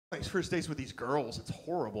Nice first dates with these girls. It's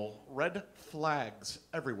horrible. Red flags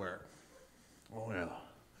everywhere. Oh, yeah.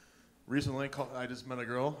 Recently, I just met a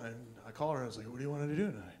girl, and I called her. I was like, what do you want to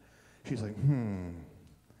do tonight? She's like, And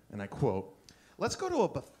I quote, let's go to a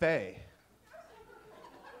buffet.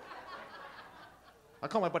 I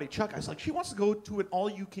called my buddy Chuck. I was like, she wants to go to an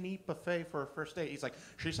all-you-can-eat buffet for a first date. He's like,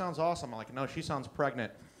 she sounds awesome. I'm like, no, she sounds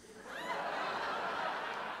pregnant.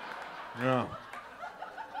 Yeah.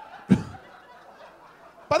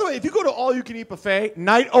 By the way, if you go to all-you-can-eat buffet,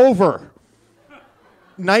 night over.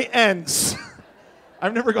 Night ends.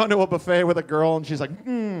 I've never gone to a buffet with a girl and she's like, what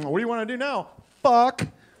do you want to do now? Fuck.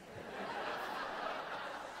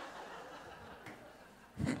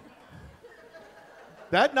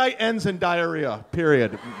 That night ends in diarrhea,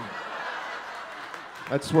 period.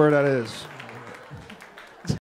 That's where that is.